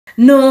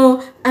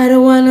No, I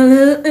don't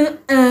wanna.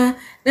 I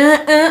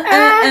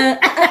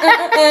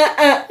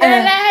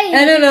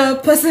don't know.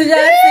 Passenger.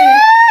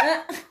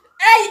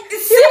 Hey,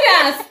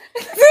 serious.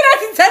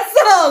 Serious, it's a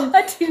song.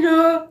 What you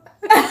know?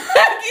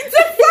 It's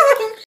a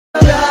song.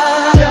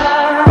 Yeah,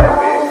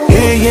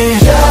 yeah.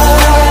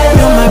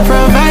 You're my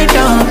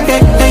provider.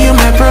 Yeah, you're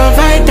my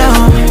provider.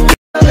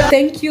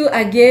 Thank you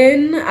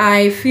again.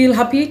 I feel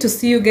happy to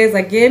see you guys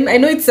again. I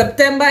know it's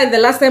September and the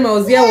last time I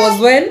was here was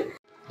when?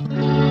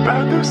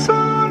 Pas de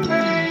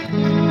soleil,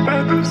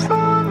 pas de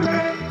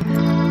soleil,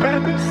 pas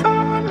de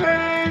soleil.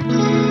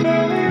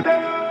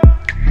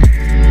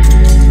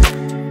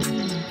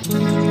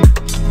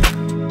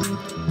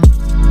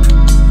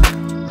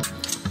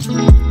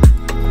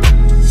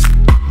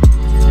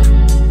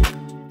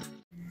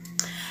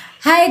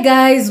 Hi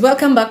guys,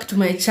 welcome back to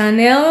my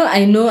channel.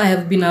 I know I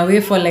have been away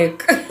for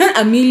like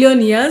a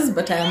million years,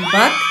 but I am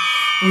back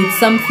with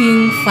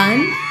something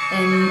fun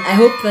and I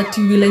hope that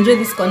you will enjoy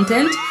this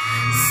content.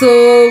 So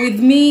with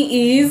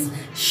me is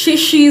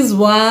Shishi's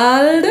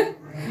World,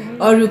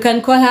 or you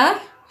can call her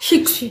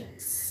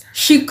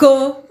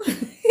Shiko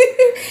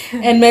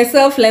and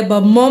myself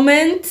Labor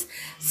Moment.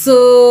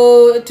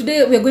 So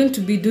today we are going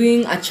to be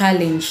doing a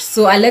challenge.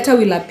 So a letter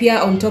will appear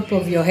on top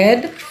of your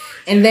head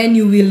and then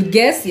you will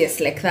guess, yes,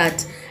 like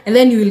that, and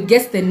then you will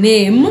guess the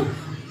name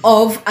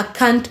of a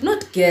country,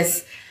 not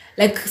guess,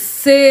 like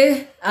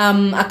say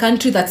a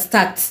country that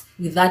starts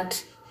with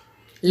that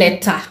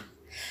letter.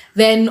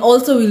 Then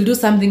also we'll do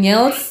something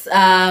else,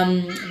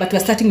 but we're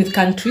starting with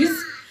countries.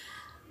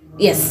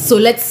 Yes, so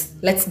let's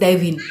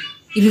dive in.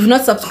 If you've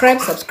not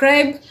subscribed,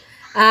 subscribe.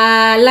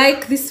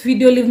 Like this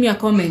video, leave me a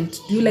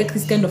comment. Do you like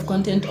this kind of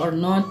content or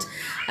not?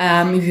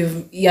 If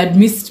you had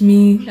missed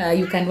me,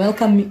 you can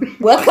welcome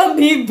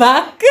me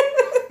back.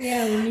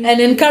 Yeah,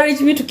 and encourage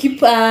me to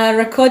keep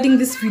recording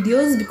these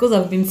videos because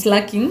I've been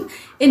slacking.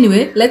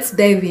 Anyway, let's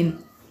dive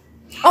in.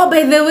 Oh,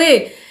 by the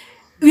way,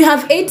 we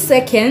have 8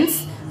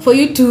 seconds for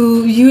you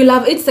to, you will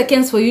have 8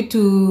 seconds for you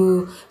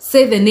to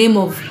say the name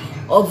of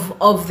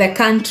the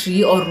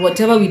country or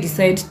whatever we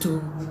decide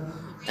to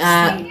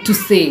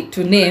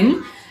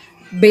name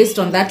based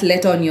on that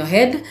letter on your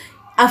head.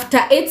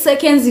 After 8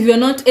 seconds, if you're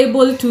not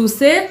able to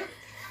say,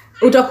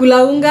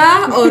 utakula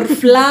unga or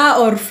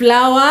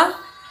flour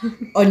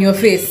on your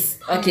face.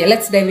 Okay,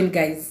 let's dive in,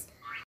 guys.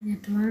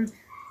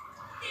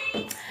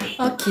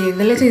 Okay,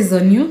 the letter is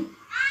on you.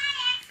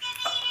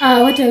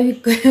 What are we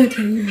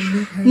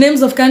doing?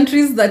 Names of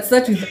countries that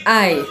start with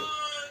I.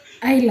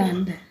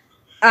 Island.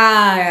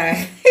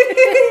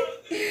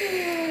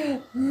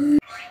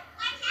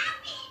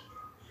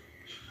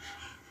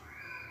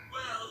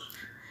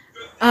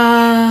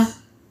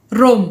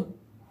 Rome.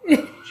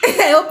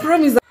 I hope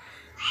Rome is.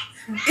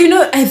 You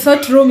know, I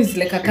thought Rome is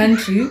like a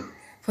country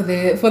for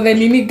the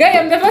Nini guy.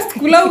 I'm the first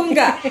kula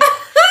unga.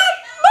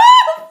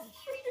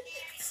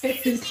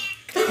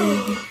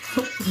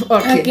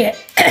 Okay.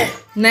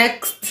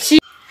 Next.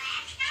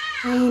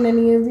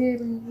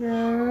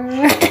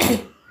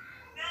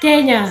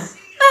 Kenya.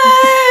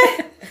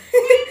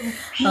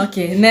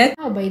 Okay, next.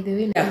 Oh, by the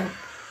way, Yeah.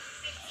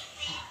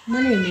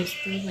 my name is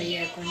Tova.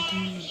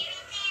 Continue.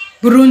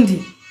 Burundi.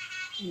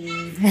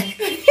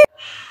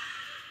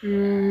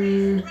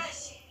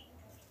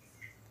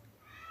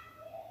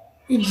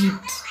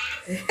 Egypt.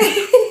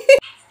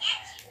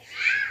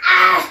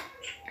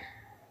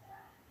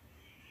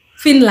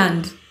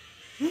 Finland.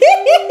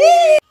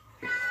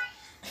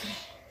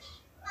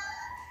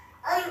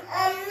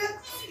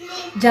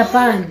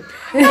 Japan.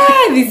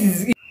 This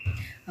is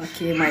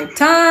okay. My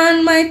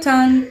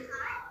turn.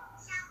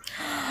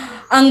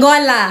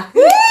 Angola.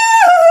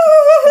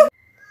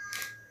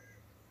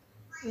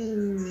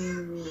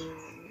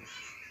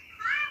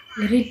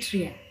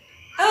 Eritrea.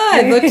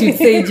 I thought you'd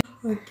say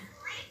Okay.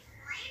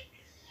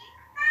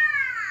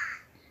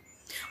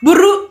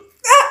 Burundi.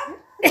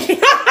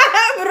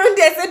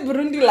 I said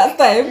Burundi last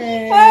time.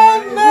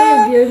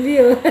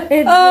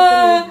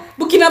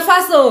 Burkina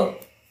Faso.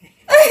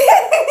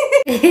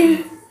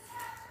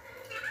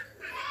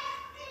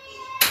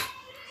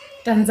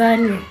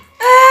 Tanzania.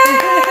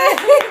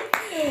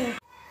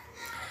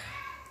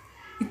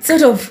 It's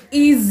sort of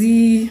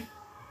easy.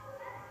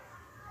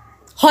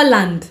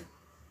 Holland.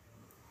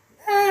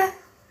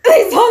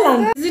 It's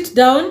Holland. Sit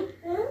down.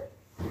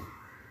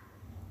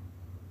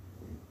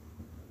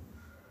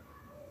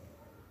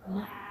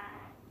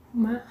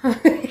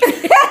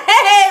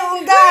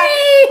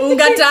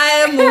 Unga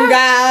time,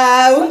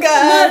 unga.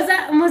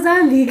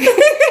 Mozambique.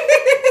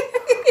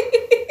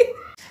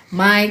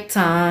 My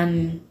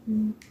turn.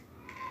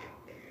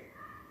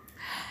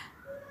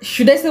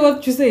 Should I say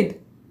what you said?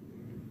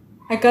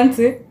 I can't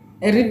say.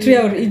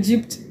 Eritrea or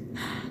Egypt.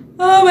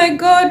 Oh my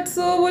god,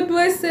 so what do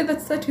I say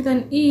that starts with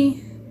an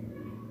E?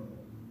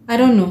 I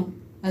don't know.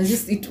 I'll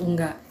just eat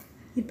unga.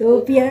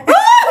 Ethiopia.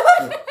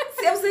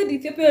 See, I've said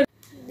Ethiopia.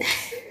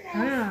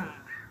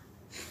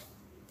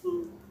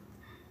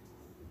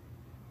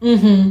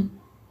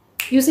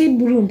 You said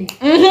Burundi.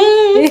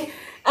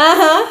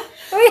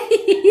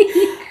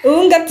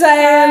 Unga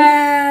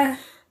time.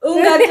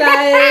 Unga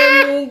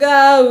time.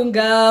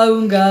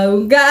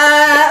 Unga.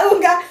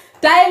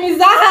 Time is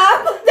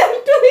up.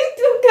 Time to eat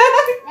unga.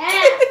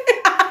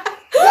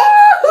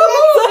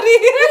 Sorry.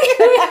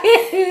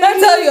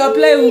 That's how you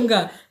apply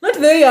unga. Not the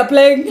way you are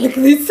playing like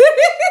this.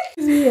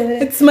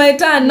 It's my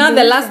turn. Now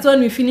the last one,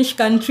 we finish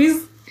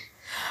countries.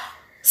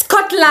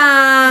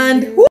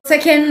 Scotland.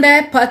 Second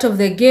part of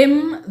the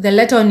game, the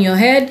letter on your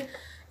head.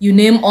 You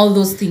name all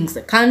those things.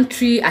 A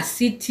country, a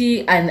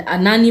city, and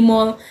an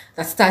animal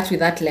that starts with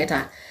that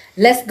letter.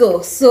 Let's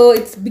go. So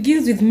it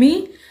begins with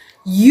me.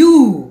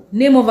 U.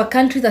 Name of a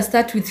country that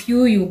starts with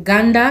U.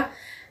 Uganda.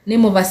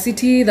 Name of a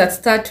city that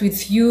starts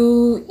with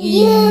U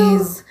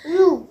is...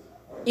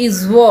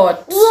 Is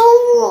what?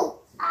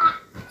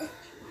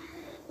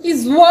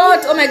 Is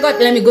what? Oh my god,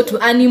 let me go to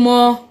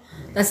animal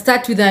that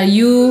starts with a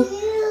U.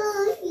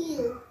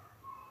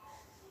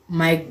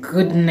 My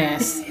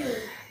goodness.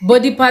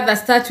 Body part that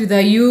starts with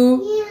a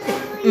U.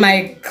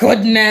 My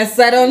goodness,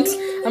 I'm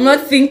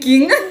not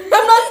thinking.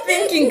 I'm not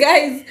thinking,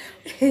 guys.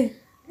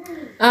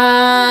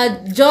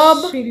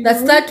 Job that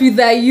starts with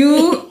a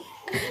U.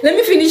 Let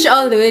me finish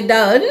all the way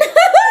down.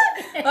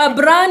 A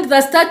brand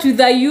that starts with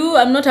a U.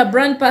 I'm not a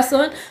brand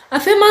person. A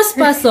famous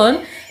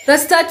person that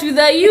starts with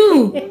a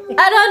U.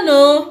 I don't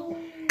know.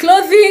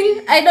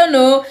 Clothing. I don't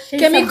know.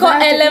 Chemical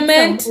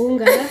element.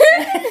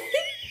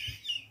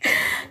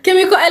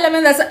 Chemical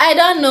element. That's I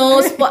don't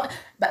know. But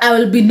I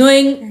will be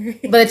knowing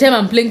by the time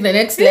I'm playing the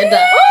next letter.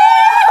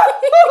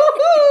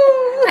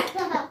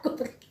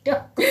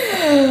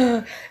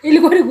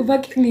 Ilikuwa ni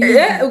kubaki nini?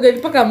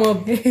 Ukipaka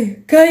mob.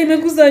 Kai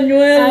imekuza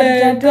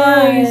nywele.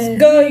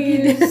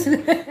 Guys.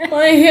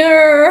 My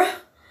hair.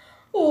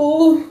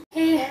 Oh.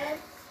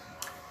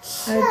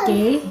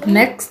 Okay.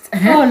 Next.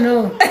 Oh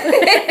no.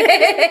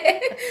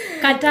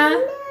 Kata.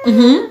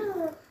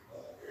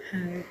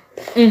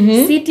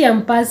 City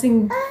I'm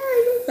passing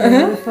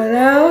for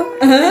now.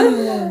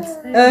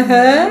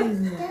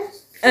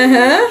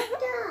 Oh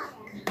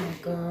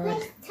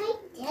god.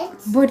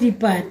 Body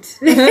part.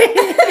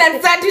 That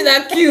start with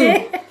a Q.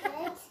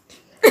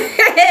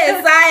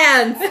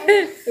 Science.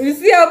 We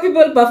see how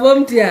people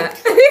performed here.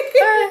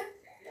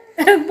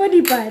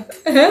 Body part.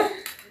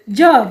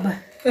 Job.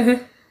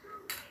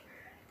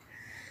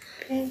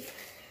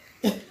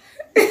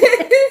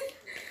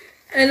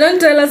 And don't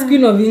tell us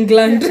Queen of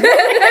England.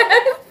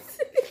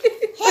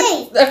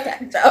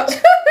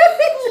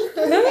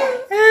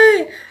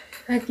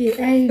 Okay,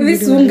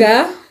 This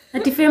unga.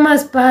 At a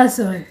famous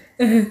person.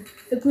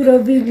 The Queen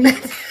of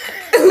England.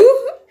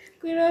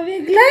 Queen of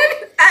England?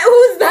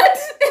 Who's that?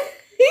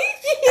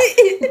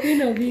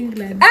 Queen of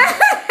England.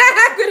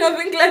 Queen of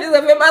England is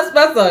a famous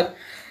person.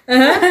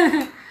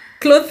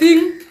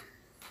 Clothing.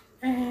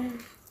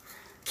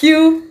 Q.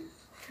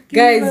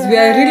 Guys, we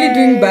are really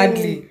doing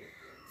badly.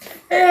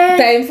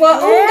 Time for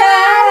unga.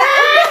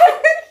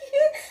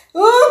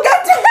 Unga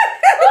time.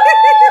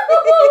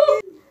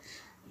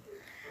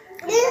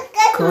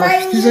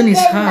 Gosh, this one is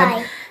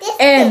hard.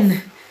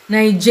 N.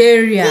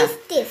 Nigeria.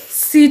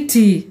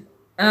 City.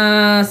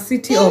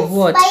 City of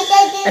what?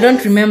 I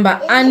don't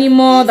remember.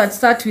 Animal that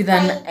starts with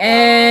an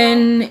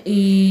N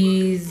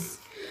is...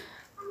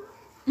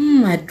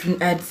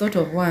 I'd thought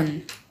of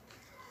one.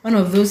 One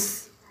of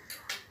those.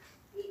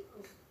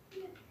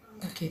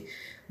 Okay.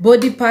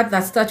 Body part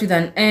that starts with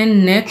an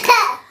N. Neck.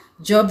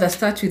 Job that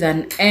starts with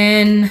an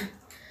N.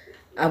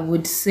 I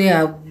would say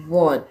a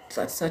what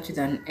that starts with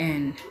an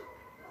N.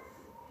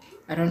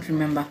 I don't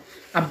remember.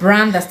 A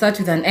brand that starts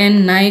with an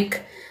N. Nike.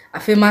 A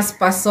famous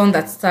person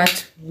that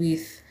starts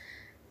with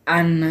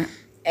an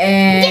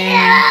N.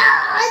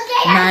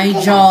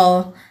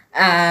 Nigel.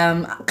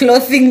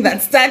 Clothing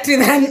that starts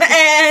with an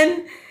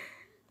N.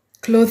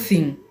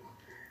 Clothing.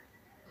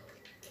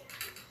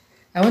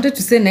 I wanted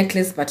to say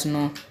necklace, but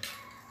no.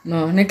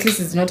 No, necklace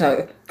is not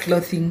a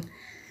clothing.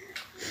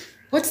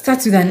 What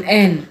starts with an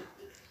N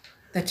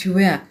that you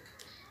wear?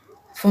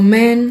 For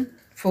men,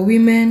 for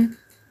women,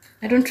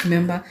 I don't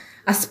remember.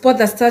 A sport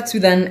that starts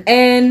with an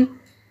N.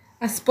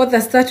 A sport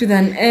that starts with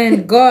an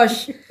N.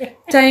 Gosh,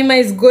 timer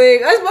is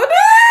going.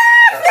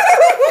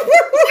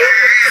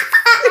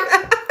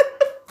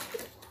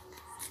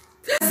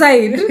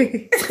 Side.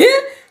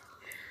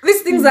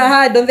 These things are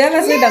hard. On the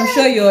other side, I'm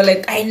sure you're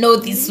like, I know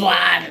this one.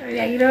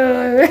 I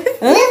know.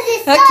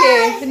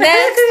 Okay,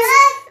 next.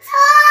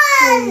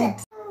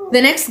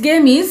 The next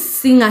game is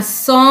sing a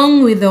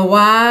song with the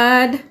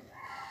word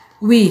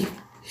we.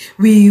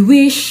 We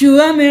wish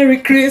you a Merry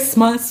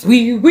Christmas.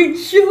 We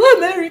wish you a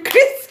Merry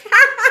Christmas.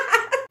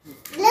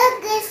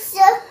 Look, it's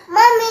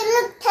mommy,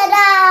 look,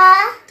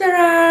 ta-da!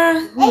 Ta-da!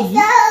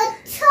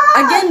 It's a toy.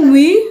 Again,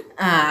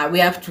 we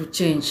have to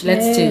change.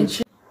 Let's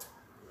change.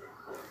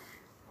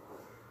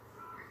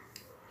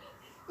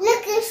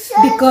 Look, it's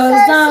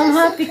Because I'm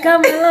happy,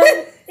 come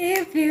along.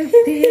 If you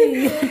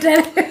think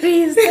that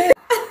reason.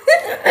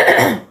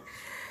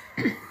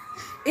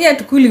 Yeah,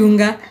 tukuli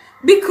unga.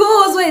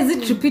 Because why is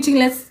it repeating?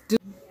 Let's do.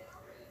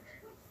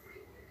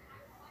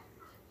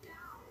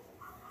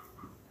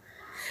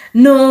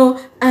 No,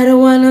 I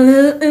don't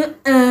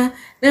wanna.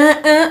 I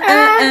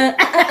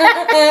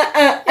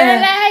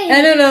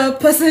don't know.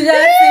 Passenger.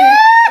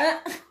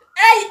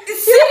 Hey,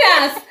 it's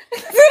serious.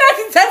 Serious,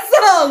 it's a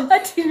song.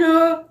 What you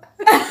know?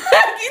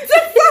 It's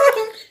a song.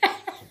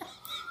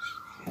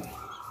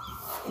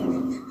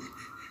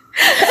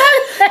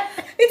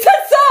 It's a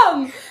song.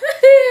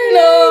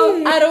 No,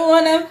 I don't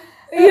wanna.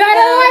 You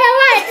don't wanna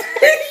what?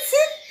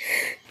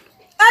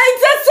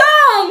 It's a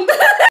song.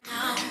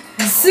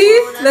 See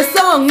the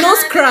song, no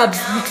scrubs.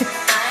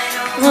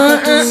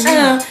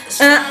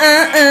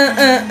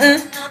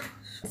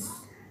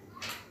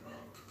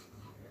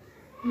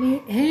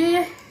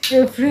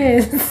 Your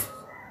friends.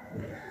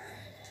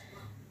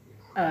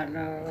 Oh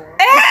no.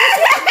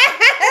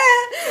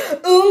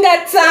 Unga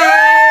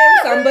time.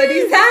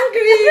 Somebody's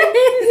hungry.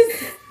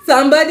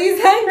 Somebody's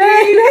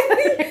hungry.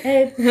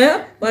 Huh?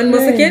 One more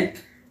second.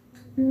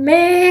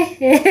 Me.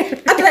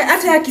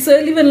 Ata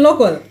Kiswahili, even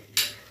local.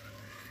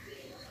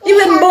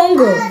 Even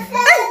bongo.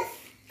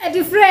 At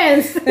the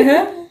friends.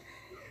 Uh-huh.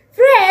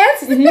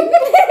 Friends.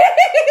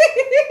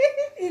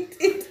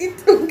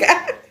 It's Unga.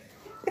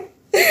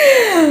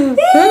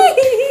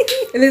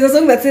 There's a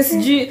song that says,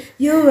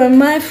 "You are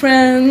my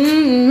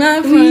friend,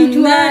 my friend,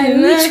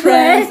 Which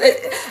one?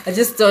 I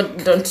just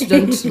don't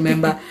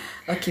remember.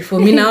 Okay, for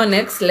me now.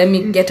 Next, let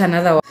me get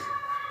another one.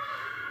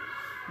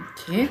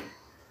 Okay.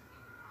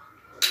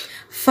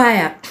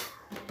 Fire.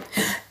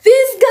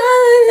 This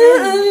girl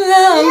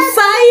on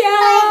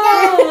fire.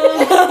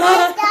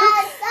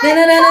 Na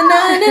na na na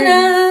na na.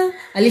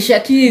 Alicia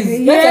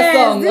Keys. That's a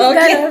song.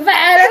 Okay.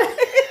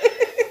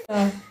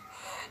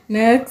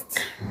 Next.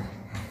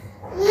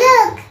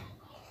 Look,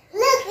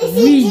 it's a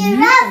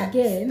giraffe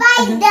again.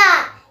 spider.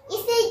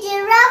 It's a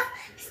giraffe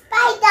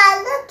spider.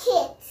 Look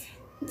it.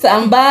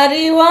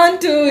 Somebody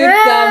want to eat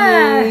some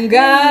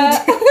munga.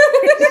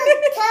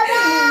 Tara,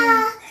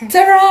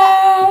 Tara.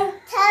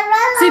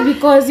 Tara. See,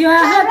 because you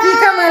are happy,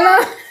 come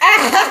along.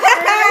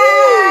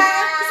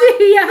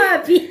 See, you're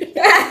happy.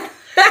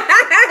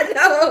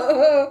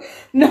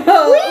 No,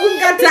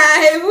 Unga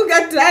time.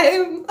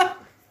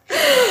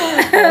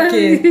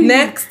 Okay,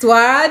 next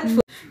word.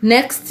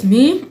 Next,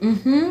 me.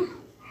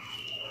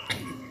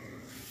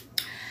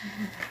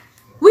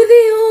 With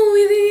you.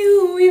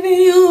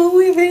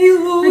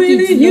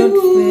 It's not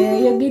fair.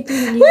 You're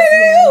getting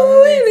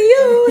With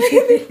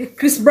you.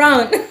 Chris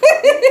Brown.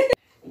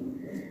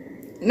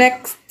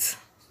 Next.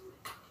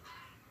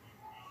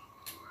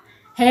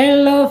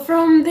 hello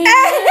from the I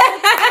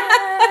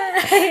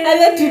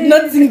thought you'd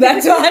not sing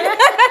that one.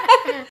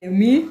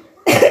 Me.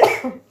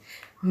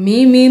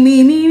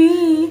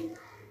 Me.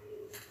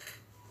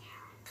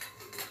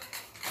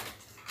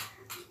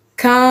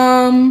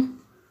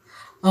 Come,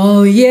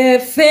 oh yeah,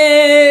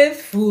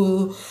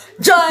 faithful,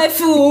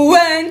 joyful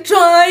and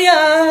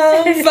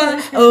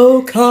triumphant.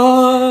 Oh,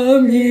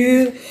 come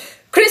here.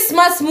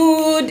 Christmas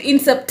mood in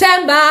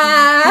September.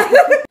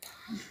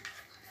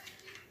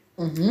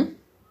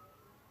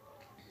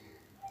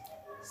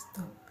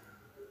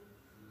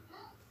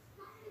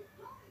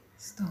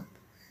 Stop.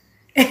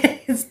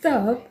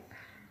 Stop.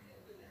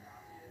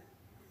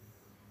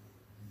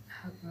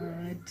 Oh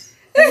God.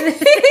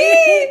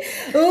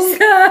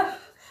 Stop.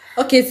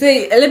 Okay,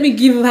 say, let me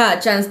give her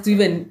a chance to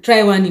even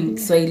try one in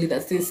Swahili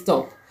that says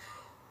stop.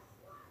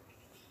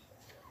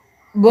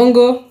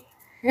 Bongo.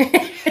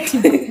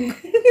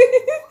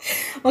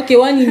 Okay,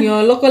 one in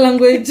your local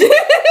language.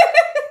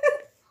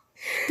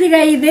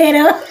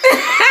 Tigaidero.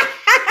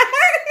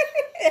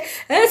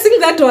 Sing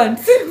that one.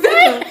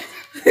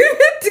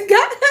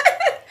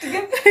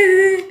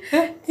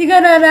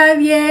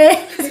 Tigararabie.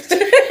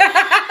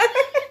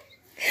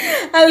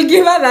 I'll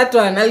give her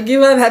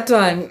that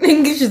one.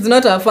 English is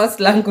not her first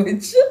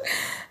language.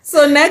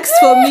 So next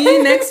for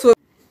me.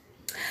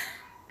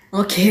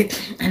 Okay,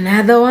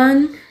 another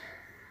one.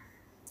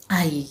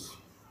 Ai.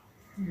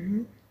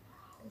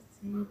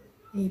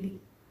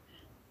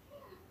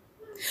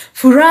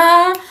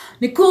 Furaha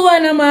ni kuwa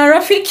na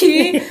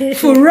marafiki.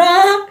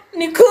 Furaha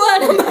ni kuwa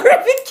na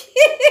marafiki.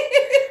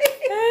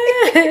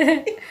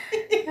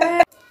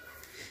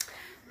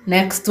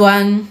 Next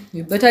one.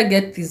 You better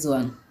get this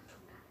one.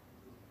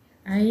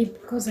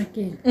 Because I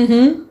can.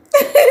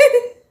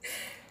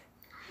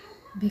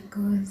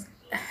 Because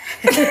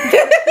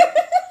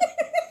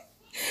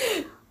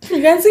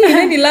You can sing in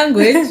any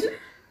language.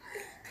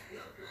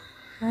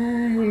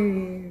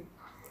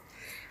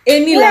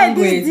 Any language.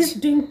 What is this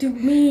doing to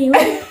me? You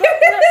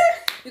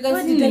can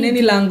sing in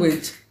any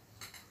language.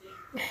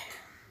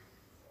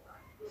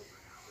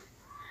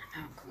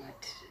 Oh God.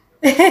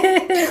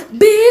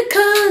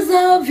 Because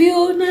of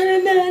you. Na, na,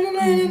 na, na,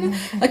 na, na.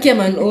 Okay, I'm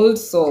an old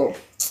soul.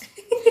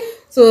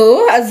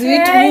 So, as we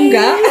eat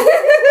unga.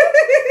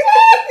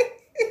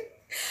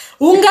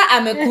 Unga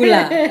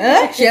amekula.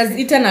 She has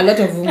eaten a lot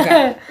of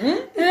unga.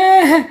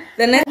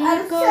 The next.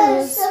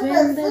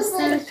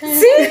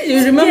 See,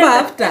 you remember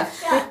after.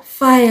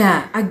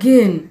 Fire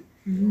again.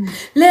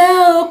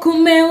 Leo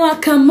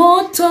kumewaka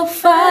moto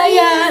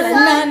fire.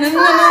 Na, na, na,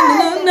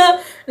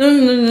 na, na,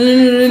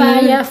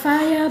 na.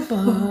 Fire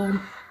burn.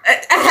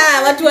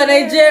 watu wa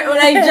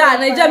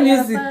Niger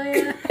music.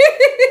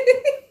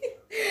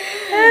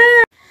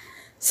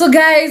 So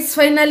guys,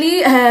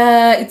 finally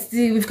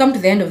we've come to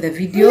the end of the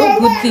video.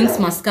 Good things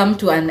must come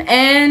to an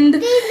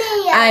end.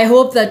 I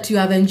hope that you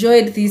have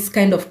enjoyed this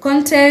kind of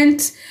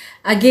content.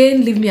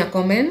 Again, leave me a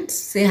comment,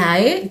 say hi.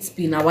 It's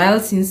been a while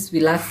since we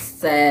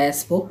last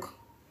spoke.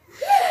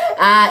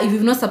 If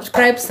you've not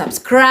subscribed,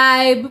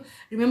 subscribe.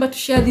 Remember to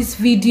share this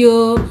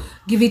video,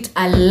 give it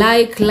a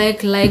like.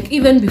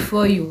 Even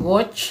before you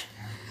watch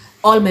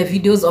all my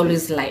videos,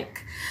 always like.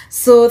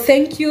 So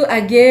thank you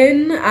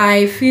again.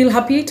 I feel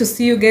happy to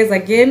see you guys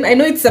again. I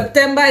know it's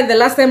September and the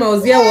last time I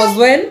was here was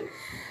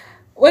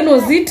when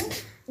was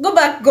it? Go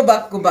back.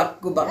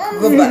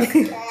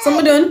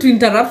 Somebody want to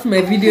interrupt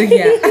my video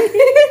here.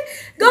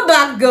 Go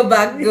back.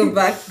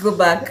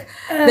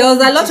 There was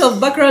a lot of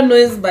background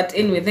noise, but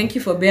anyway, thank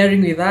you for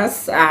bearing with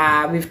us.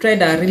 We've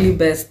tried our really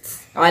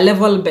best, our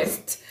level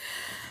best.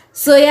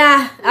 So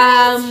yeah,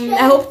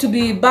 I hope to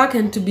be back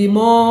and to be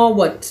more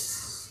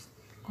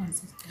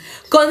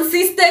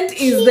consistent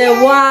is the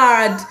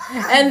word.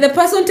 And the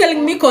person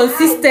telling me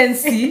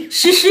consistency,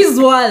 Shishi's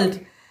World.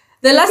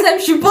 The last time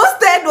she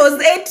posted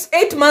was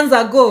eight months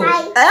ago.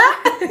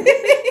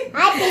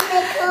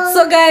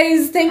 So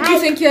guys,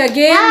 thank you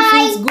again.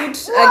 Feels good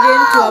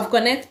again to have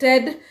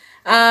connected.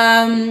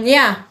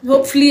 Yeah,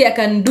 hopefully I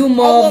can do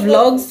more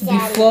vlogs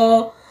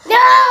before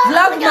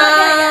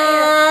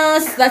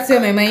Vlogmas. That's where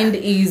my mind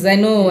is. I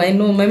know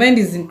my mind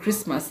is in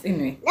Christmas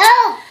anyway.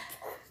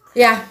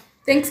 Yeah,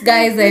 thanks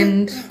guys,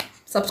 and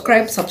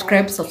subscribe.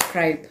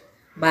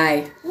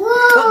 Bye.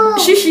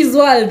 Shishi's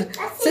World.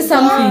 Say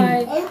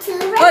something.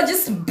 Oh,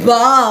 just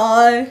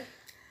bye.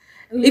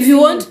 If you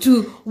want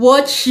to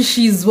watch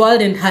Shishi's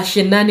World and her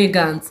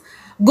shenanigans,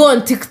 go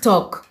on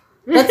TikTok.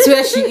 That's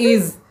where she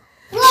is.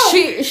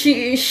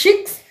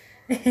 Shicks.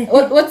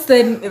 What's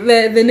the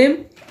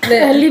name?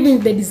 I'll leave in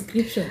the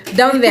description.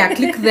 Down there,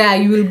 click there.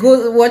 You will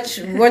go watch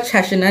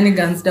her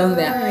shenanigans down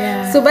there.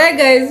 Yeah. So bye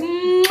guys.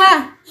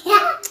 Mwah.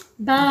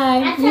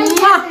 Bye.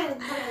 Mwah.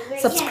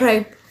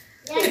 Subscribe.